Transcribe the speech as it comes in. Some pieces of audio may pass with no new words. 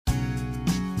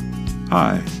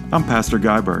Hi, I'm Pastor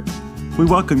Guy Burke. We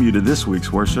welcome you to this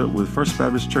week's worship with First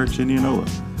Baptist Church Indianola.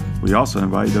 We also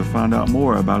invite you to find out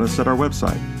more about us at our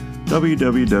website,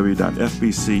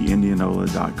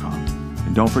 www.fbcindianola.com.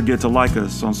 And don't forget to like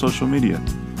us on social media.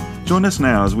 Join us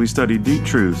now as we study deep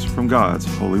truths from God's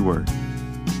holy word.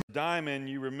 Diamond,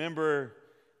 you remember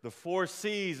the 4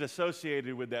 C's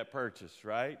associated with that purchase,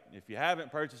 right? If you haven't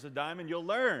purchased a diamond, you'll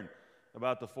learn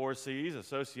about the 4 C's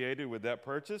associated with that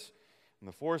purchase. And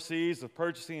the 4 C's of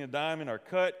purchasing a diamond are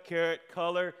cut, carat,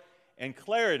 color, and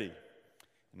clarity.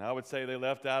 And I would say they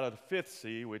left out of the 5th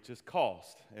C, which is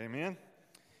cost. Amen?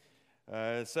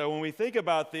 So when we think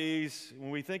about these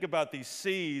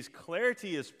C's,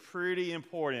 clarity is pretty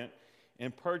important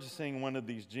in purchasing one of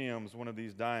these gems, one of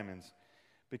these diamonds.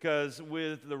 Because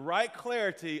with the right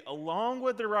clarity, along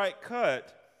with the right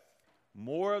cut,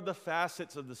 more of the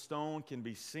facets of the stone can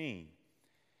be seen.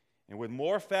 And with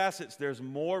more facets, there's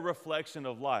more reflection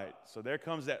of light. So there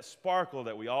comes that sparkle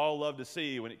that we all love to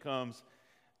see when it comes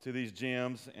to these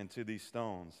gems and to these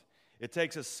stones. It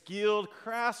takes a skilled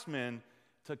craftsman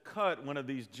to cut one of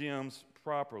these gems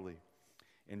properly.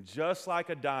 And just like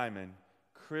a diamond,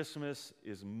 Christmas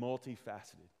is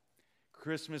multifaceted.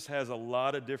 Christmas has a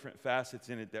lot of different facets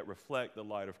in it that reflect the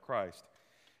light of Christ.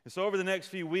 And so over the next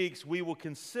few weeks, we will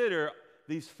consider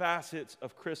these facets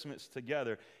of Christmas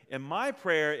together. And my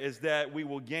prayer is that we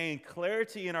will gain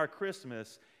clarity in our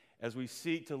Christmas as we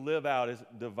seek to live out as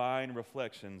divine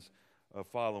reflections of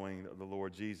following the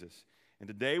Lord Jesus. And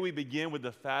today we begin with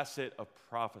the facet of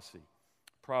prophecy.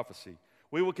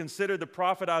 We will consider the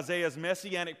prophet Isaiah's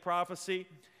messianic prophecy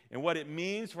and what it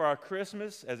means for our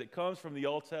Christmas as it comes from the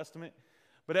Old Testament.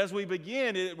 But as we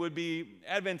begin, it would be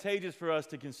advantageous for us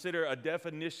to consider a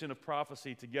definition of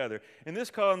prophecy together. And this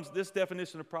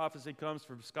definition of prophecy comes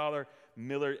from scholar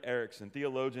Millard Erickson,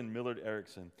 theologian Millard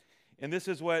Erickson. And this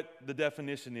is what the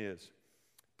definition is.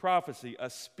 Prophecy, a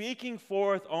speaking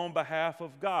forth on behalf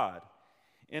of God.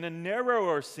 In a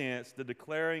narrower sense, the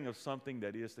declaring of something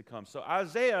that is to come. So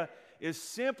Isaiah is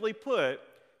simply put,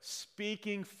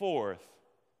 speaking forth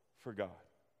for God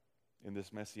in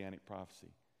this messianic prophecy.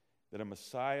 That a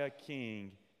Messiah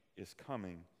King is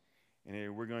coming.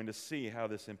 And we're going to see how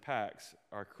this impacts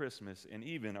our Christmas and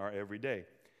even our everyday.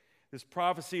 This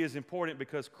prophecy is important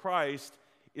because Christ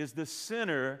is the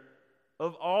center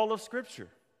of all of Scripture.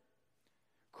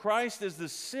 Christ is the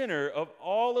center of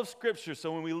all of Scripture.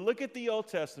 So when we look at the Old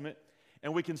Testament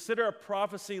and we consider a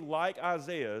prophecy like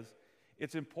Isaiah's,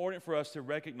 it's important for us to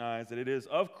recognize that it is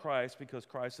of Christ because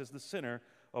Christ is the center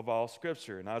of all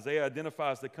Scripture. And Isaiah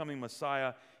identifies the coming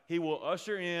Messiah. He will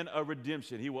usher in a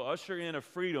redemption. He will usher in a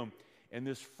freedom. And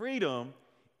this freedom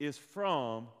is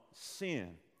from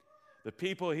sin. The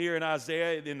people here in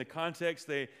Isaiah, in the context,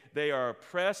 they are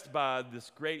oppressed by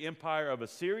this great empire of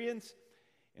Assyrians.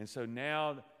 And so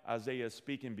now Isaiah is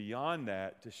speaking beyond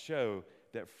that to show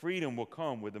that freedom will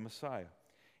come with the Messiah.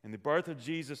 And the birth of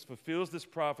Jesus fulfills this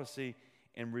prophecy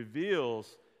and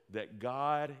reveals that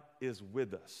God is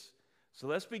with us. So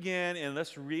let's begin and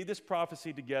let's read this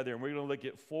prophecy together, and we're going to look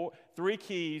at 3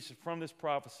 keys from this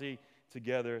prophecy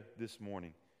together this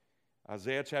morning.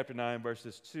 Isaiah chapter 9,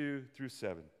 verses 2 through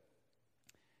 7. And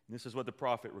this is what the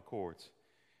prophet records.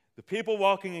 The people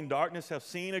walking in darkness have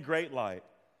seen a great light.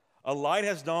 A light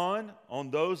has dawned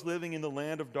on those living in the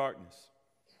land of darkness.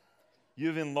 You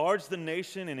have enlarged the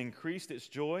nation and increased its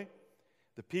joy.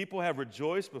 The people have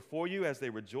rejoiced before you as they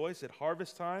rejoice at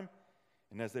harvest time,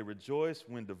 and as they rejoice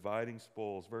when dividing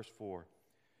spoils. Verse 4.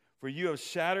 For you have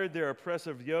shattered their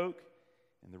oppressive yoke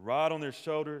and the rod on their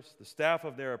shoulders, the staff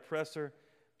of their oppressor,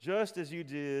 just as you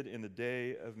did in the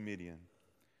day of Midian.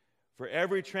 For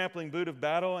every trampling boot of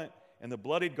battle and the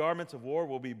bloodied garments of war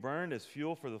will be burned as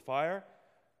fuel for the fire.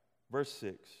 Verse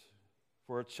 6.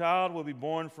 For a child will be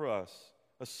born for us,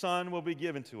 a son will be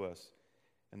given to us,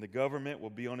 and the government will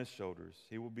be on his shoulders.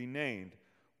 He will be named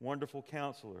Wonderful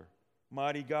Counselor,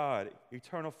 Mighty God,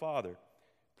 Eternal Father,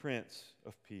 Prince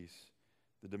of Peace.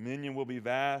 The dominion will be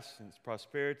vast, and its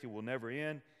prosperity will never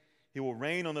end. He will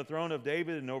reign on the throne of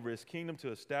David and over his kingdom to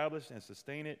establish and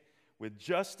sustain it with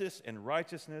justice and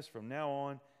righteousness from now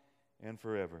on and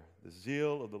forever. The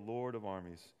zeal of the Lord of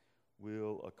armies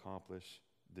will accomplish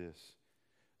this.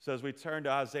 So as we turn to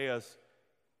Isaiah's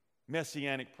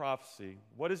messianic prophecy,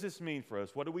 what does this mean for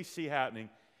us? What do we see happening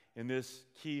in this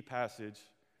key passage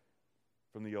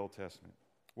from the Old Testament?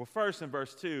 Well, first in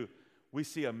verse 2, we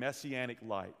see a messianic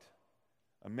light.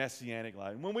 A messianic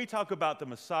light. And when we talk about the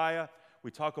Messiah,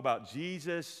 we talk about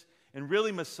Jesus. And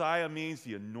really, Messiah means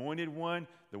the anointed one,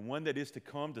 the one that is to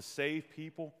come to save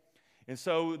people. And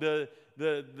so the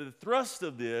thrust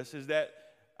of this is that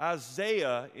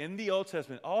Isaiah in the Old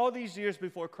Testament, all these years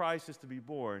before Christ is to be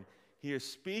born, he is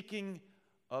speaking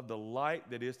of the light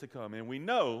that is to come. And we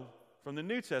know from the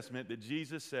New Testament that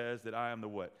Jesus says that I am the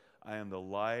what? I am the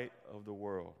light of the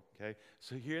world. Okay?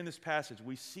 So here in this passage,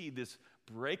 we see this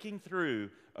breaking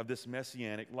through of this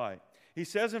messianic light. He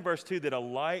says in verse 2 that a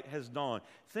light has dawned.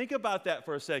 Think about that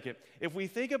for a second. If we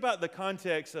think about the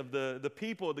context of the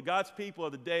people, the God's people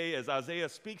of the day, as Isaiah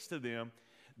speaks to them,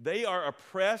 they are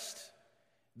oppressed.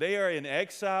 They are in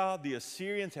exile. The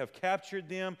Assyrians have captured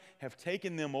them, have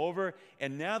taken them over,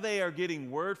 and now they are getting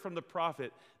word from the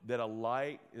prophet that a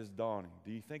light is dawning.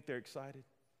 Do you think they're excited?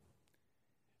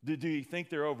 Do you think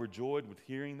they're overjoyed with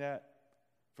hearing that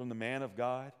from the man of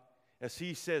God? As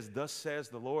he says, thus says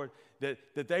the Lord, that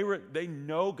they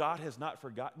know God has not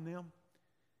forgotten them.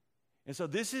 And so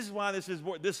this is why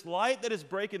this light that is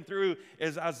breaking through,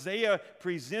 as Isaiah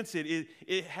presents it,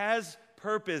 it has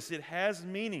purpose, it has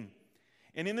meaning.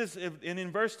 And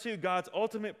in verse 2, God's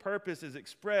ultimate purpose is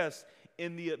expressed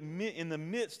in the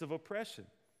midst of oppression.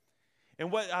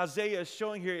 And what Isaiah is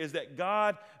showing here is that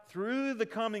God, through the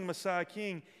coming Messiah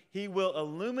King, he will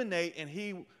illuminate and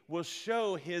he will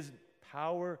show his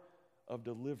power of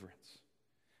deliverance.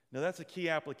 Now, that's a key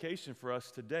application for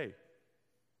us today.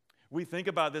 We think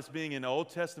about this being an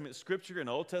Old Testament scripture, an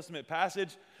Old Testament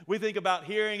passage. We think about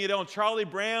hearing it on Charlie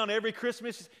Brown every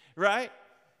Christmas, right?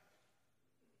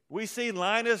 We see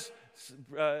Linus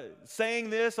saying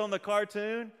this on the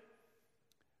cartoon.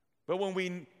 But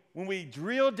when we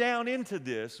drill down into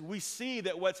this, we see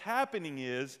that what's happening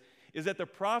is that the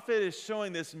prophet is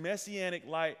showing this messianic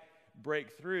light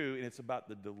break through, and it's about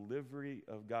the delivery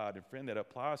of God. And friend, that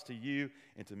applies to you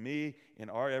and to me in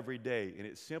our everyday. And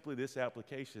it's simply this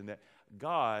application that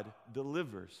God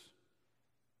delivers.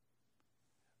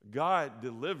 God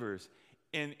delivers.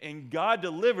 And God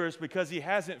delivers because he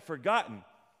hasn't forgotten.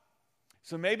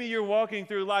 So maybe you're walking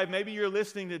through life, maybe you're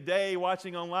listening today,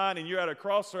 watching online, and you're at a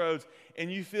crossroads,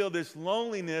 and you feel this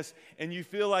loneliness, and you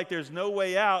feel like there's no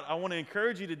way out. I want to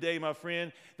encourage you today, my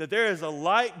friend, that there is a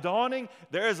light dawning,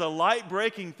 there is a light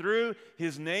breaking through.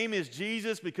 His name is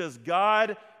Jesus, because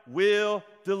God will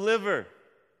deliver.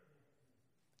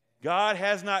 God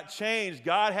has not changed.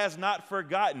 God has not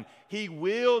forgotten. He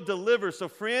will deliver. So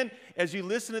friend, as you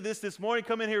listen to this morning,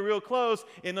 come in here real close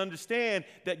and understand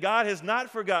that God has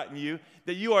not forgotten you,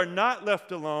 that you are not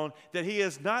left alone, that he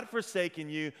has not forsaken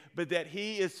you, but that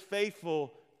he is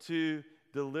faithful to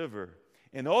deliver.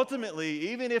 And ultimately,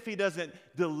 even if he doesn't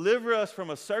deliver us from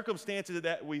a circumstance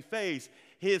that we face,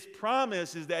 his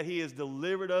promise is that he has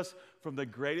delivered us from the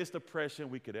greatest oppression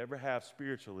we could ever have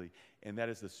spiritually, and that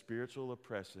is the spiritual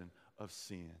oppression of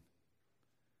sin.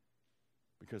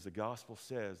 Because the gospel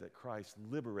says that Christ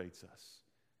liberates us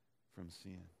from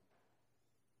sin.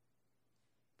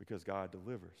 Because God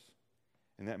delivers.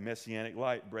 And that messianic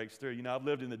light breaks through. You know, I've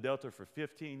lived in the Delta for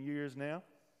 15 years now.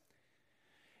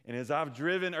 And as I've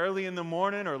driven early in the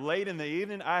morning or late in the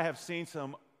evening, I have seen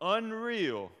some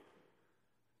unreal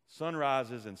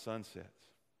sunrises and sunsets.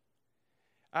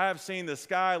 I have seen the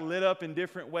sky lit up in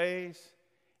different ways,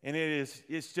 and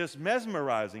it's just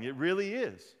mesmerizing. It really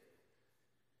is.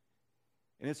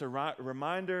 And it's a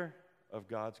reminder of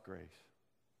God's grace.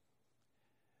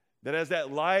 That as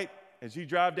that light, as you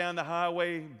drive down the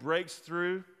highway, breaks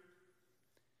through,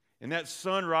 and that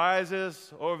sun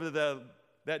rises over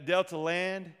that Delta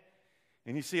land,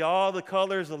 and you see all the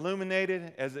colors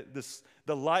illuminated as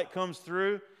the light comes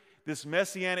through. This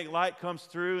messianic light comes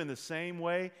through in the same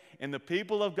way. And the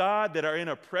people of God that are in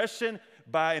oppression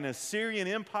by an Assyrian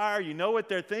empire, you know what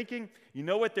they're thinking? You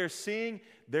know what they're seeing?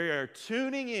 They are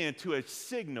tuning in to a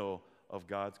signal of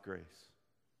God's grace.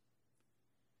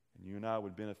 And you and I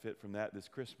would benefit from that this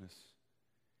Christmas.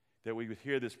 That we would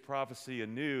hear this prophecy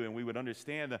anew, and we would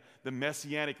understand the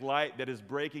messianic light that is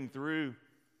breaking through.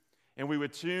 And we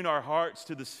would tune our hearts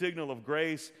to the signal of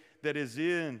grace that is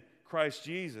in Christ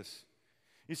Jesus.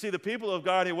 You see, the people of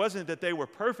God, it wasn't that they were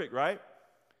perfect, right?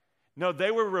 No,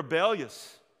 they were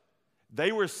rebellious.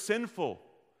 They were sinful.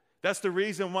 That's the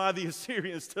reason why the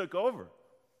Assyrians took over.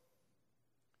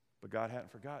 But God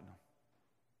hadn't forgotten them.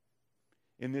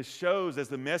 And this shows, as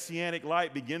the messianic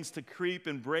light begins to creep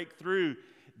and break through,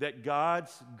 that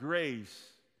God's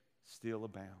grace still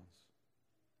abounds.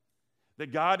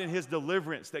 That God in his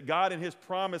deliverance, that God in his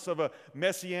promise of a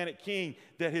messianic king,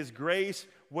 that his grace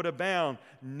would abound.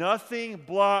 Nothing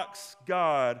blocks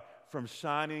God from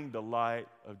shining the light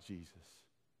of Jesus.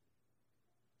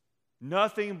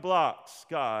 Nothing blocks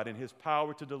God in his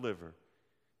power to deliver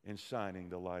in shining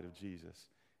the light of Jesus.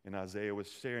 And Isaiah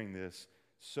was sharing this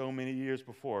so many years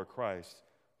before Christ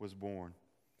was born.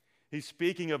 He's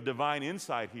speaking of divine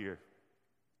insight here.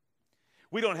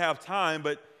 We don't have time,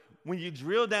 but when you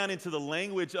drill down into the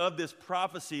language of this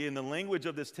prophecy and the language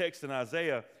of this text in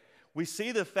Isaiah, we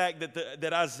see the fact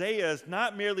that Isaiah is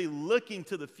not merely looking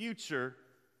to the future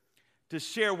to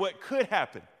share what could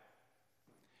happen.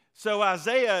 So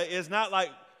Isaiah is not like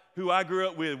who I grew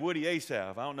up with, Woody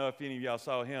Asaph. I don't know if any of y'all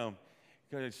saw him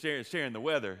sharing the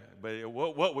weather, but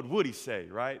what would Woody say,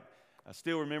 right? I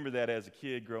still remember that as a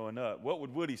kid growing up. What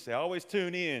would Woody say? I always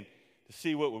tune in to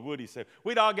see what would Woody say.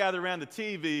 We'd all gather around the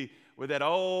TV with that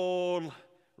old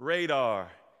radar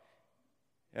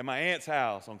at my aunt's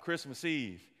house on Christmas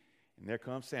Eve. And there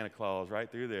comes Santa Claus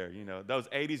right through there. You know, those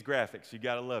 80s graphics, you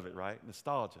got to love it, right?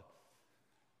 Nostalgia.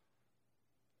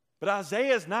 But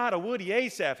Isaiah's not a Woody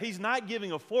Asaph. He's not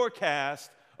giving a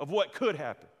forecast of what could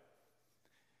happen.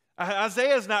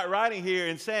 Isaiah's not writing here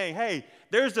and saying, hey,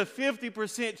 there's a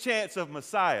 50% chance of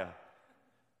Messiah.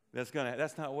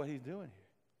 That's not what he's doing here.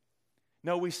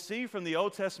 No, we see from the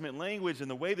Old Testament language and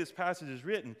the way this passage is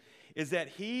written is that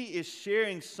he is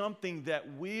sharing something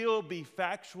that will be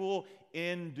factual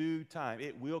in due time.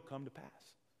 It will come to pass.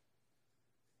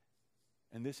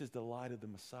 And this is the light of the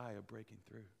Messiah breaking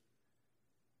through.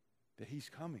 That he's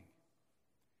coming.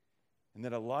 And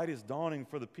that a light is dawning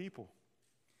for the people.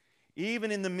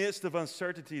 Even in the midst of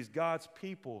uncertainties, God's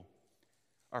people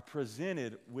are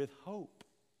presented with hope.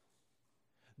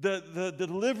 The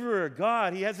deliverer,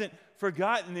 God, he hasn't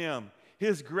forgotten them.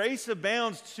 His grace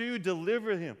abounds to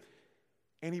deliver him.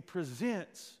 And he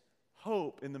presents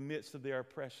hope in the midst of their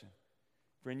oppression.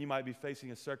 Friend, you might be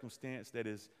facing a circumstance that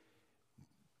is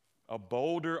a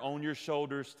boulder on your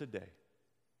shoulders today.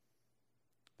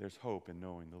 There's hope in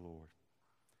knowing the Lord.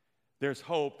 There's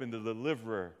hope in the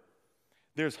deliverer.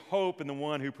 There's hope in the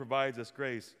one who provides us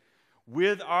grace.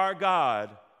 With our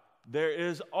God, there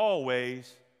is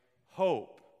always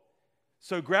hope.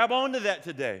 So grab onto that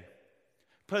today.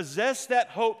 Possess that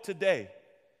hope today.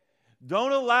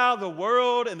 Don't allow the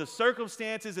world and the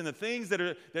circumstances and the things that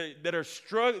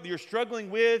you're struggling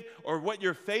with or what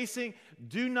you're facing,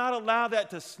 do not allow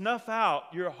that to snuff out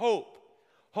your hope.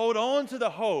 Hold on to the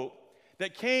hope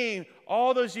that came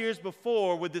all those years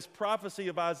before with this prophecy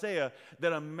of Isaiah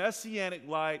that a messianic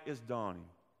light is dawning,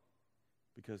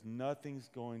 because nothing's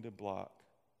going to block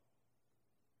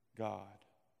God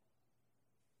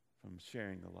from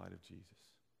sharing the light of Jesus.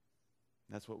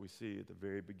 And that's what we see at the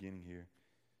very beginning here.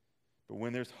 But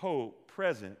when there's hope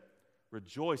present,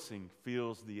 rejoicing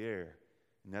fills the air.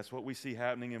 And that's what we see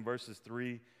happening in verses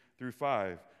 3 through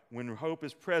 5. When hope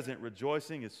is present,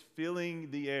 rejoicing is filling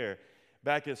the air.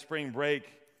 Back at spring break,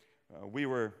 we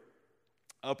were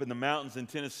up in the mountains in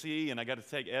Tennessee, and I got to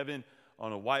take Evan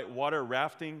on a whitewater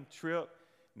rafting trip.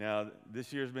 Now,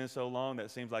 this year's been so long, that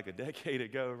seems like a decade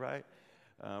ago, right?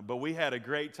 But we had a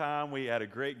great time. We had a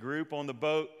great group on the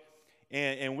boat,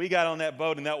 and we got on that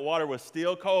boat, and that water was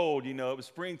still cold. You know, it was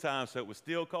springtime, so it was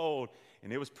still cold,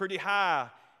 and it was pretty high,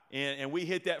 and we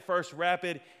hit that first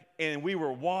rapid, and we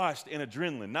were washed in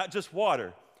adrenaline, not just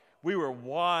water. We were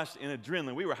washed in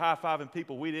adrenaline. We were high-fiving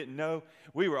people we didn't know.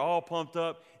 We were all pumped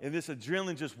up, and this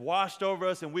adrenaline just washed over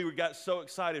us, and we got so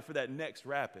excited for that next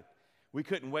rapid. We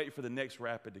couldn't wait for the next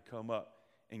rapid to come up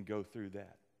and go through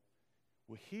that.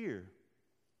 Well, here,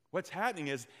 what's happening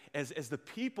is as the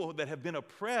people that have been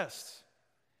oppressed,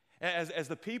 as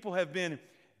the people have been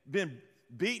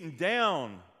beaten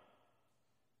down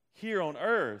here on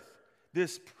earth,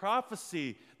 this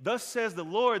prophecy, thus says the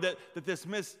Lord, that this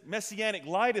messianic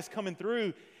light is coming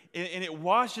through, and it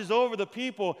washes over the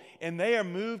people, and they are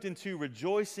moved into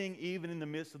rejoicing even in the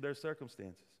midst of their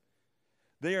circumstances.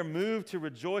 They are moved to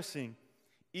rejoicing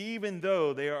even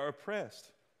though they are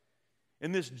oppressed.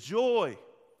 And this joy,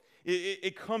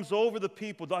 it comes over the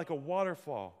people like a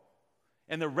waterfall.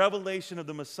 And the revelation of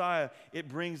the Messiah, it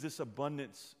brings this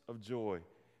abundance of joy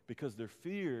because their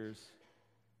fears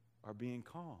are being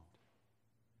calmed.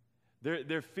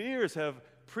 Their fears have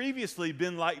previously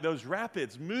been like those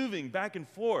rapids moving back and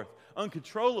forth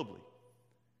uncontrollably.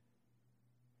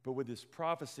 But with this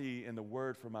prophecy and the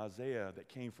word from Isaiah that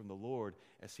came from the Lord,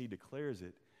 as he declares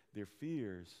it, their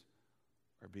fears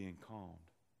are being calmed.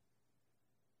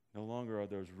 No longer are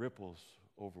those ripples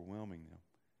overwhelming them,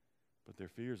 but their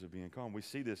fears are being calmed. We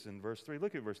see this in verse 3.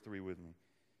 Look at verse 3 with me.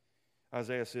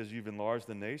 Isaiah says, you've enlarged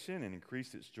the nation and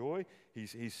increased its joy.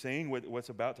 He's saying what's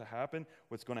about to happen,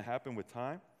 what's going to happen with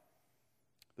time.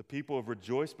 The people have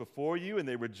rejoiced before you, and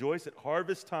they rejoice at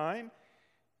harvest time.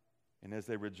 And as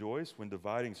they rejoice when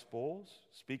dividing spoils,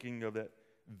 speaking of that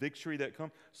victory that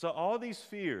comes. So all these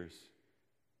fears,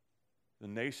 the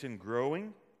nation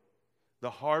growing, the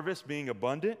harvest being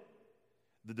abundant,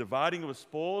 the dividing of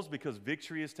spoils because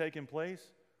victory has taken place.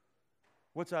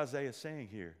 What's Isaiah saying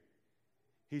here?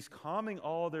 He's calming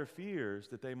all their fears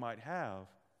that they might have.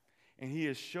 And he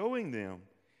is showing them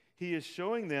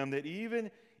that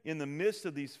even in the midst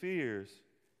of these fears,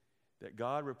 that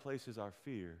God replaces our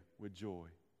fear with joy.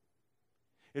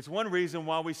 It's one reason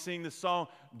why we sing the song,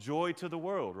 Joy to the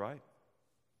World, right?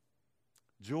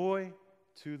 Joy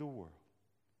to the world.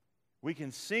 We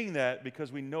can sing that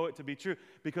because we know it to be true.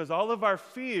 Because all of our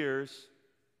fears,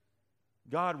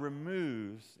 God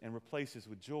removes and replaces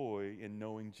with joy in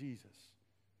knowing Jesus.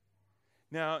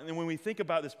 Now, and when we think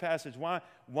about this passage,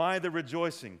 why the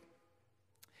rejoicing?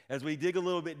 As we dig a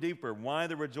little bit deeper, why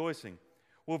the rejoicing?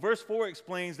 Well, verse 4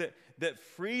 explains that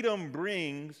freedom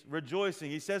brings rejoicing.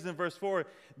 He says in verse 4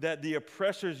 that the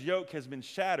oppressor's yoke has been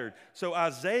shattered. So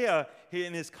Isaiah,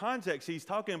 in his context, he's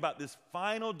talking about this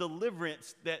final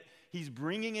deliverance that he's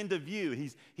bringing into view.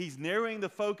 He's narrowing the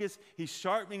focus. He's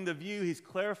sharpening the view. He's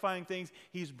clarifying things.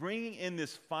 He's bringing in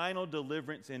this final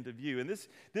deliverance into view. And this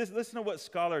listen to what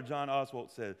scholar John Oswalt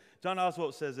says. John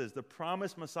Oswalt says this: the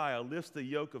promised Messiah lifts the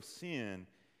yoke of sin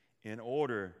in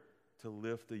order to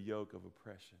lift the yoke of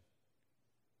oppression.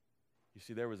 You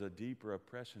see, there was a deeper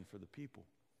oppression for the people.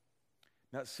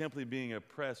 Not simply being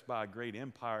oppressed by a great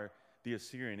empire, the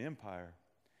Assyrian Empire,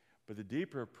 but the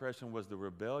deeper oppression was the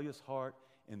rebellious heart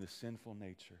and the sinful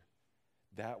nature.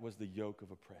 That was the yoke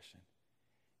of oppression.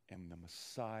 And the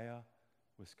Messiah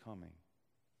was coming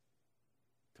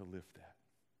to lift that.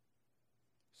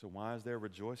 So why is there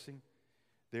rejoicing?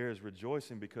 There is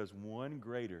rejoicing because one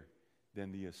greater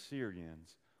than the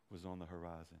Assyrians was on the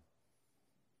horizon.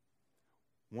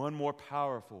 One more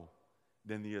powerful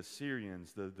than the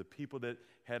Assyrians, the people that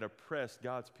had oppressed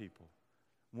God's people.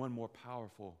 One more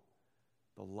powerful.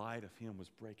 The light of him was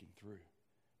breaking through.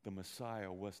 The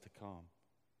Messiah was to come.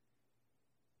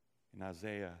 And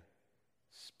Isaiah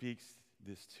speaks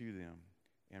this to them,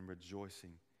 and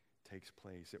rejoicing takes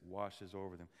place. It washes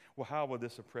over them. Well, how will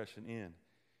this oppression end?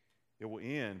 It will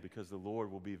end because the Lord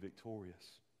will be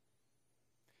victorious.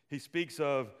 He speaks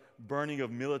of burning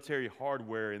of military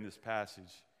hardware in this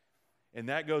passage. And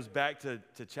that goes back to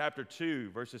chapter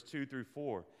 2, verses 2 through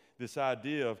 4. This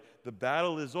idea of the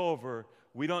battle is over.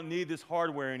 We don't need this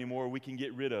hardware anymore. We can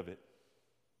get rid of it.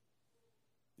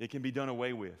 It can be done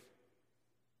away with.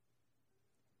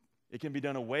 It can be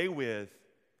done away with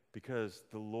because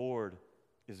the Lord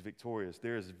is victorious.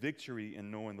 There is victory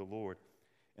in knowing the Lord.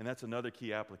 And that's another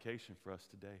key application for us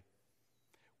today.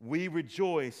 We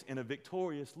rejoice in a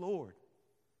victorious Lord.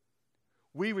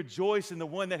 We rejoice in the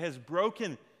one that has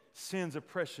broken sin's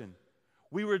oppression.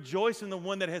 We rejoice in the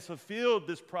one that has fulfilled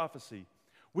this prophecy.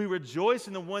 We rejoice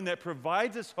in the one that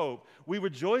provides us hope. We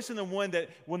rejoice in the one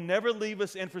that will never leave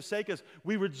us and forsake us.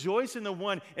 We rejoice in the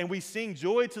one, and we sing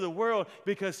joy to the world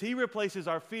because he replaces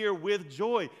our fear with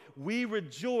joy. We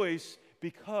rejoice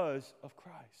because of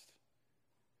Christ,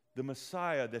 the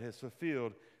Messiah that has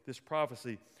fulfilled this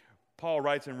prophecy. Paul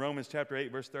writes in Romans chapter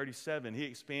 8, verse 37, he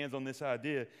expands on this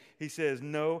idea. He says,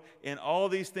 no, in all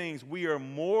these things we are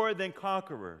more than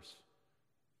conquerors.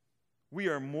 We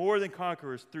are more than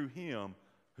conquerors through him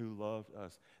who loved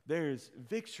us. There is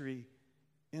victory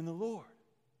in the Lord.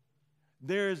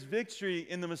 There is victory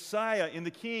in the Messiah, in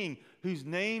the King, whose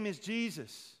name is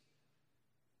Jesus.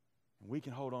 And we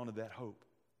can hold on to that hope.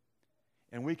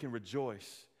 And we can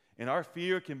rejoice. And our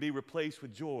fear can be replaced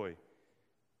with joy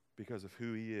because of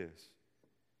who he is.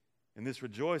 And this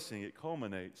rejoicing, it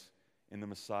culminates in the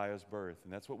Messiah's birth.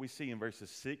 And that's what we see in verses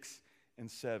 6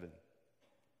 and 7.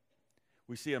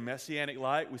 We see a messianic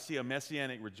light, we see a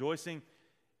messianic rejoicing,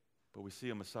 but we see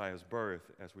a Messiah's birth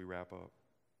as we wrap up.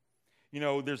 You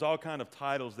know, there's all kind of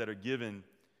titles that are given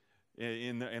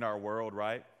in our world,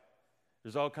 right?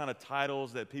 There's all kind of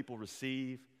titles that people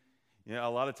receive. You know,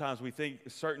 a lot of times we think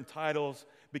certain titles,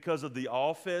 because of the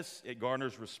office, it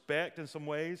garners respect in some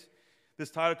ways. This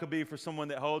title could be for someone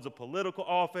that holds a political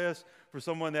office, for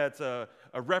someone that's a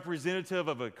representative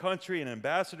of a country, an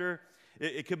ambassador.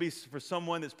 It could be for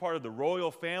someone that's part of the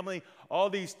royal family. All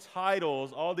these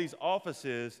titles, all these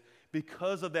offices,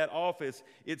 because of that office,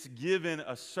 it's given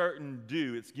a certain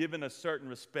due. It's given a certain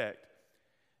respect.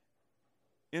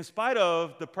 In spite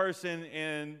of the person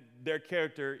and their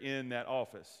character in that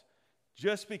office.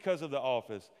 Just because of the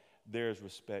office, there's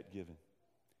respect given.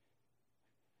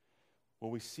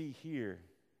 Well, we see here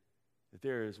that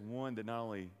there is one that not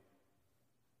only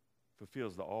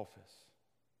fulfills the office,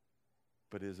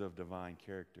 but is of divine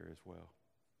character as well.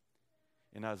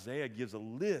 And Isaiah gives a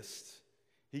list.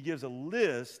 He gives a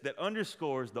list that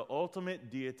underscores the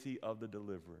ultimate deity of the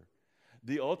deliverer,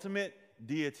 the ultimate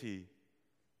deity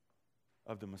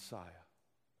of the Messiah.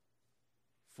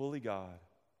 Fully God,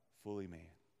 fully man.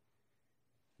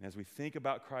 And as we think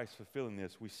about Christ fulfilling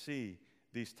this, we see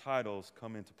these titles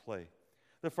come into play.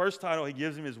 The first title he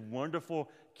gives him is Wonderful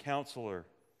Counselor.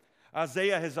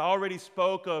 Isaiah has already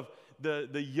spoke of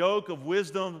the yoke of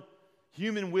wisdom,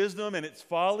 human wisdom, and its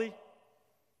folly.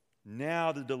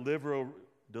 Now the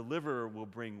deliverer will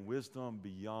bring wisdom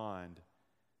beyond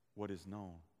what is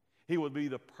known. He will be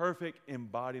the perfect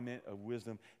embodiment of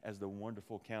wisdom as the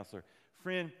wonderful counselor.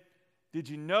 Friend, did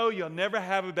you know you'll never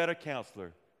have a better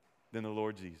counselor than the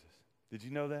Lord Jesus? Did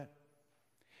you know that?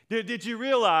 Did you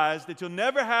realize that you'll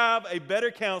never have a better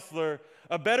counselor,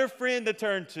 a better friend to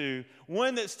turn to,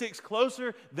 one that sticks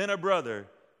closer than a brother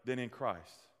than in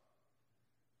Christ?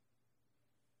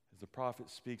 As the prophet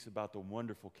speaks about the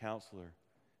wonderful counselor,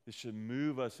 this should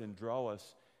move us and draw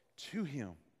us to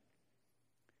him,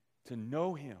 to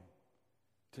know him,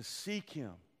 to seek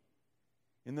him.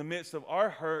 In the midst of our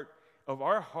hurt, of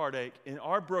our heartache, and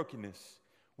our brokenness,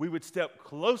 we would step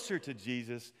closer to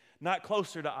Jesus, not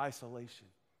closer to isolation.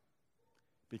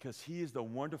 Because he is the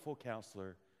wonderful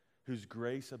counselor whose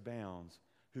grace abounds,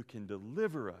 who can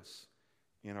deliver us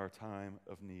in our time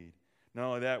of need. Not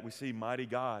only that, we see Mighty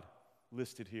God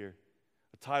listed here,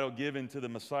 a title given to the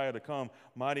Messiah to come,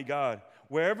 Mighty God.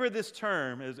 Wherever this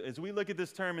term, as we look at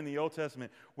this term in the Old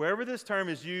Testament, wherever this term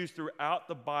is used throughout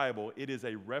the Bible, it is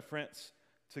a reference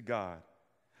to God.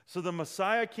 So the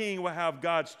Messiah King will have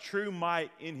God's true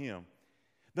might in him.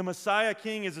 The Messiah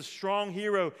King is a strong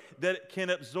hero that can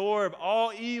absorb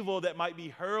all evil that might be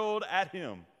hurled at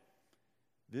him.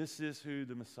 This is who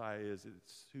the Messiah is.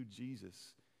 It's who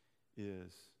Jesus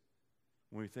is.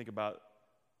 When we think about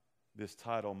this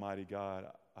title, Mighty God,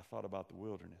 I thought about the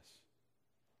wilderness.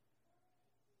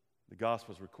 The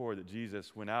Gospels record that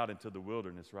Jesus went out into the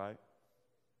wilderness, right?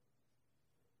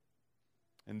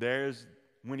 And there's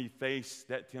when he faced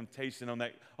that temptation on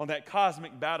that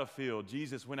cosmic battlefield,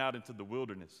 Jesus went out into the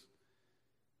wilderness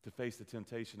to face the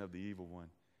temptation of the evil one.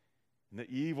 And the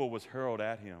evil was hurled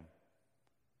at him.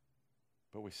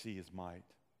 But we see his might.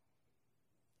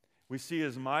 We see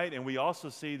his might, and we also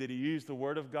see that he used the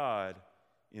word of God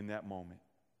in that moment.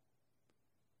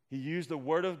 He used the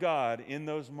word of God in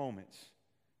those moments,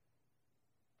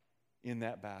 in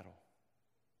that battle,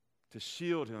 to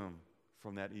shield him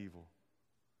from that evil.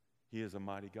 He is a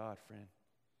mighty God, friend.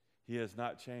 He has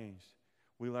not changed.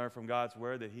 We learn from God's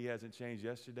word that he hasn't changed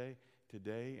yesterday,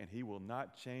 today, and he will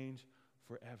not change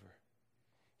forever.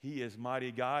 He is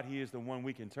mighty God. He is the one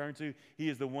we can turn to. He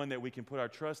is the one that we can put our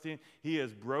trust in. He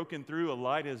has broken through. A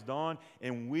light has dawned,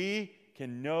 and we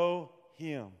can know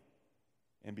him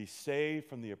and be saved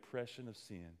from the oppression of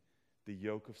sin, the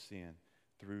yoke of sin,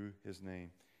 through his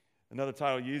name. Another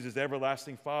title used is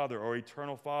Everlasting Father or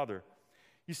Eternal Father.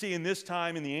 You see, in this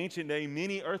time, in the ancient day,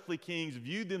 many earthly kings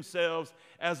viewed themselves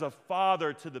as a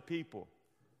father to the people.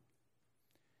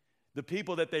 The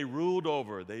people that they ruled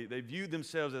over, they viewed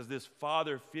themselves as this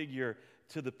father figure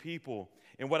to the people.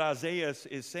 And what Isaiah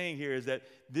is saying here is that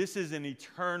this is an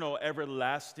eternal,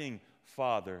 everlasting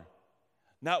father.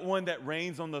 Not one that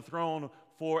reigns on the throne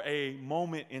for a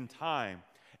moment in time,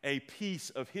 a piece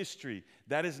of history.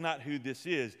 That is not who this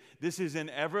is. This is an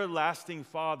everlasting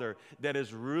Father that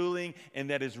is ruling and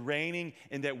that is reigning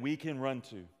and that we can run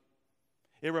to.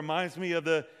 It reminds me of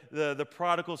the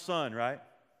prodigal son, right?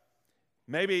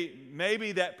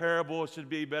 Maybe that parable should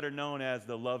be better known as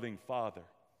the loving father.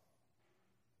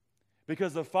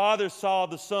 Because the father saw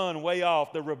the son way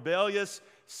off, the rebellious,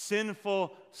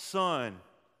 sinful son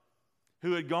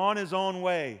who had gone his own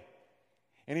way.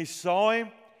 And he saw him,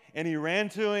 and he ran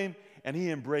to him, and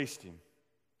he embraced him.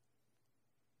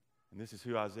 And this is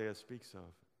who Isaiah speaks of.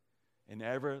 An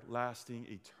everlasting,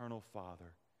 eternal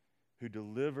Father who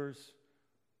delivers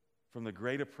from the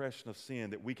great oppression of sin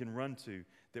that we can run to,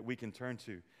 that we can turn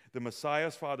to. The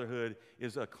Messiah's fatherhood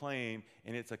is a claim,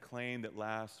 and it's a claim that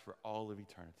lasts for all of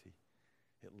eternity.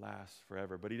 It lasts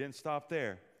forever. But he didn't stop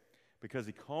there, because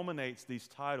he culminates these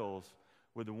titles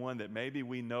with the one that maybe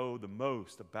we know the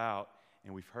most about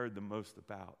and we've heard the most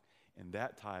about. And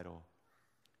that title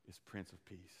is Prince of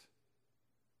Peace.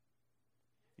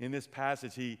 In this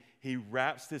passage, he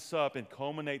wraps this up and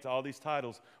culminates all these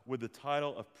titles with the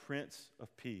title of Prince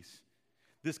of Peace.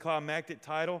 This climactic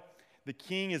title, the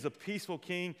king is a peaceful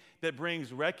king that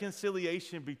brings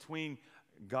reconciliation between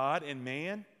God and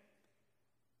man,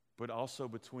 but also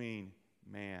between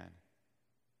man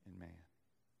and man.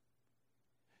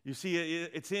 You see,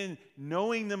 it's in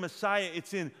knowing the Messiah,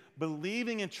 it's in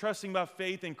believing and trusting by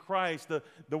faith in Christ,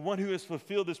 the one who has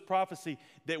fulfilled this prophecy,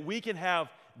 that we can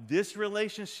have this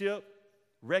relationship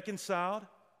reconciled.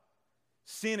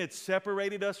 Sin had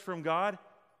separated us from God,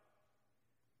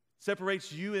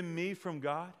 separates you and me from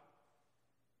God.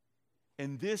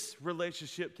 And this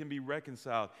relationship can be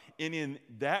reconciled. And in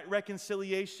that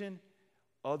reconciliation,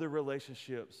 other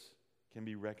relationships can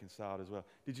be reconciled as well.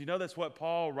 Did you know that's what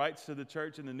Paul writes to the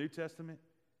church in the New Testament?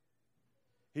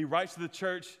 He writes to the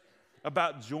church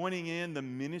about joining in the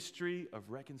ministry of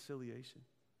reconciliation.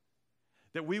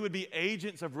 That we would be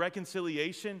agents of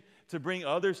reconciliation to bring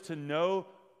others to know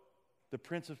the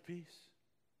Prince of Peace.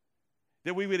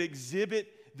 That we would exhibit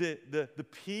the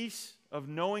peace of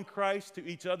knowing Christ to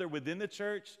each other within the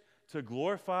church to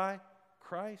glorify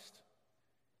Christ.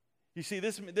 You see,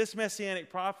 this messianic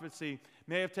prophecy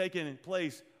may have taken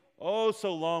place oh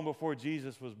so long before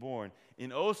Jesus was born,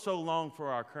 and oh so long for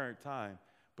our current time,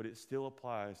 but it still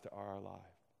applies to our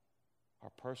life,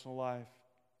 our personal life,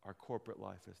 our corporate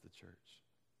life as the church.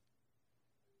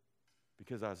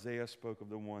 Because Isaiah spoke of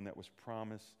the one that was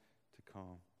promised to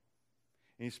come.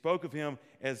 And he spoke of him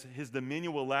as his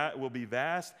dominion will be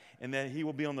vast and that he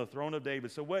will be on the throne of David.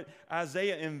 So what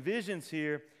Isaiah envisions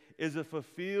here is a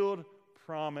fulfilled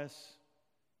promise.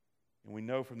 And we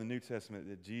know from the New Testament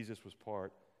that Jesus was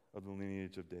part of the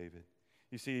lineage of David.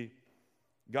 You see,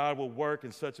 God will work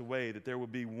in such a way that there will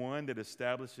be one that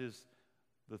establishes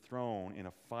the throne in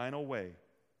a final way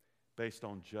based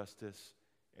on justice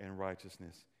and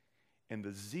righteousness. And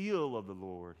the zeal of the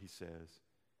Lord, he says,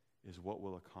 is what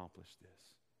will accomplish this.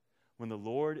 When the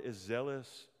Lord is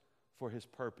zealous for his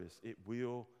purpose, it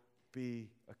will be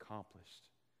accomplished.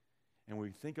 And when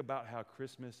we think about how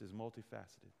Christmas is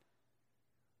multifaceted,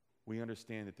 we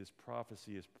understand that this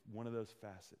prophecy is one of those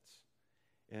facets.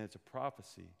 And it's a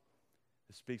prophecy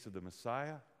that speaks of the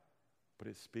Messiah, but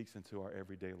it speaks into our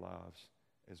everyday lives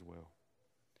as well.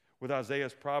 With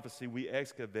Isaiah's prophecy, we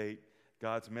excavate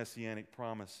God's messianic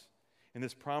promise. And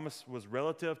this promise was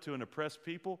relative to an oppressed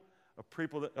people,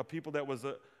 a people that was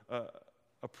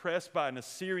oppressed by an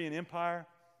Assyrian empire,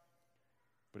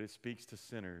 but it speaks to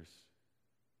sinners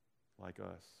like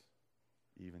us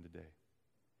even today.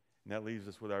 And that leaves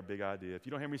us with our big idea. If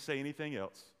you don't hear me say anything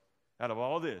else, out of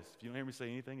all this, if you don't hear me say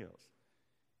anything else,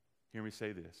 hear me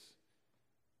say this.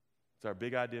 It's our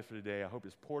big idea for today. I hope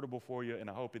it's portable for you, and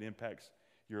I hope it impacts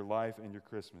your life and your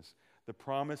Christmas. The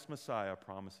promised Messiah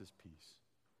promises peace.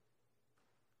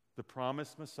 The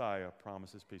promised Messiah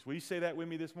promises peace. Will you say that with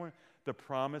me this morning? The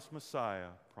promised Messiah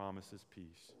promises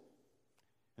peace.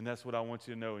 And that's what I want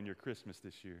you to know in your Christmas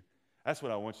this year. That's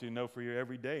what I want you to know for your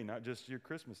every day, not just your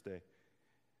Christmas day.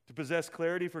 To possess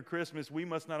clarity for Christmas, we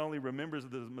must not only remember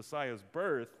the Messiah's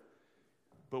birth,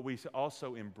 but we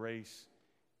also embrace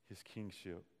his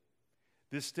kingship.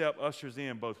 This step ushers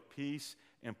in both peace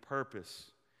and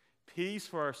purpose. Peace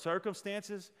for our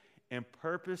circumstances and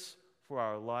purpose for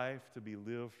our life to be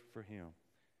lived for him.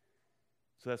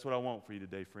 So that's what I want for you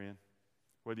today, friend.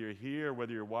 Whether you're here or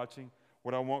whether you're watching,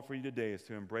 what I want for you today is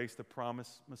to embrace the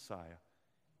promised Messiah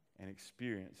and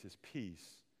experience his peace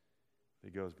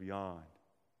that goes beyond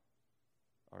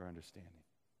our understanding.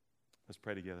 Let's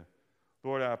pray together.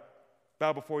 Lord, I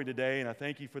bow before you today, and I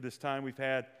thank you for this time we've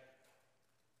had.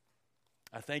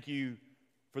 I thank you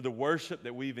for the worship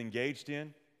that we've engaged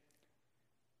in.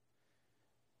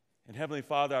 And Heavenly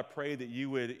Father, I pray that you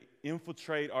would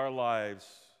infiltrate our lives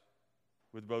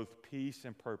with both peace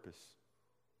and purpose.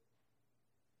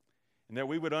 And that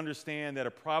we would understand that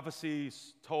a prophecy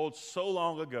told so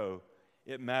long ago,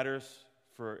 it matters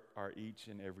for our each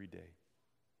and every day.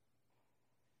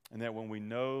 And that when we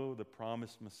know the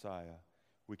promised Messiah,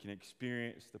 we can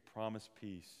experience the promised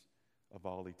peace of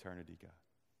all eternity, God.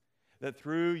 That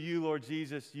through you, Lord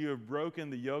Jesus, you have broken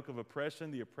the yoke of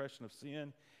oppression, the oppression of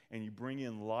sin, and you bring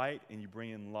in light, and you bring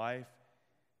in life,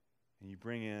 and you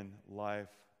bring in life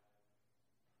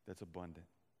that's abundant.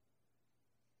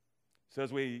 So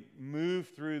as we move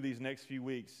through these next few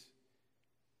weeks,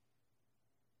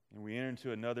 and we enter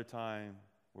into another time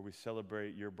where we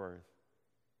celebrate your birth,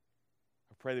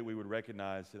 I pray that we would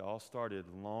recognize it all started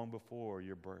long before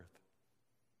your birth.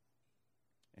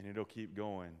 And it'll keep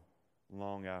going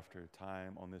long after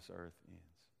time on this earth ends.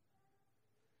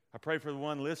 I pray for the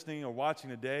one listening or watching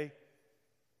today,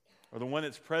 or the one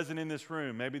that's present in this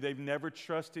room. Maybe they've never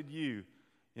trusted you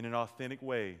in an authentic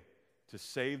way to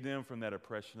save them from that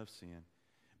oppression of sin.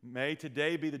 May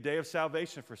today be the day of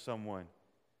salvation for someone,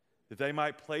 that they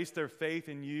might place their faith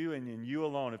in you and in you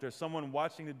alone. If there's someone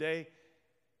watching today,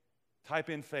 type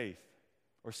in faith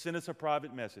or send us a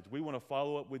private message. We want to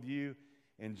follow up with you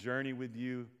and journey with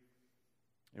you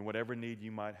in whatever need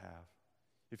you might have.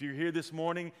 If you're here this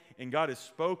morning and God has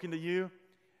spoken to you,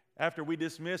 after we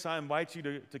dismiss, I invite you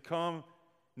to come.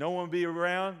 No one will be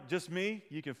around, just me.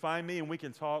 You can find me and we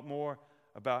can talk more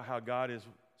about how God is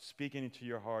speaking into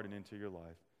your heart and into your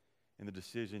life and the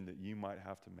decision that you might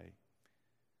have to make.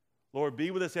 Lord,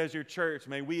 be with us as your church.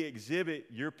 May we exhibit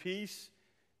your peace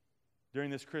during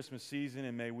this Christmas season,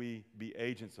 and may we be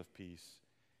agents of peace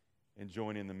and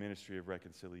join in the ministry of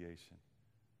reconciliation.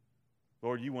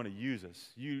 Lord, you want to use us.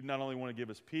 You not only want to give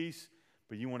us peace,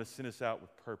 but you want to send us out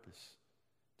with purpose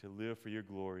to live for your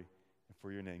glory and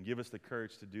for your name. Give us the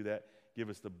courage to do that. Give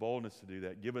us the boldness to do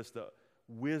that. Give us the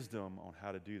wisdom on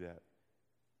how to do that.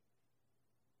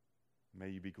 May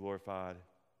you be glorified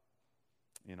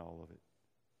in all of it.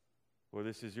 Lord,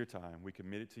 this is your time. We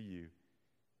commit it to you.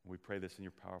 And we pray this in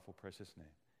your powerful, precious name.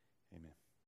 Amen.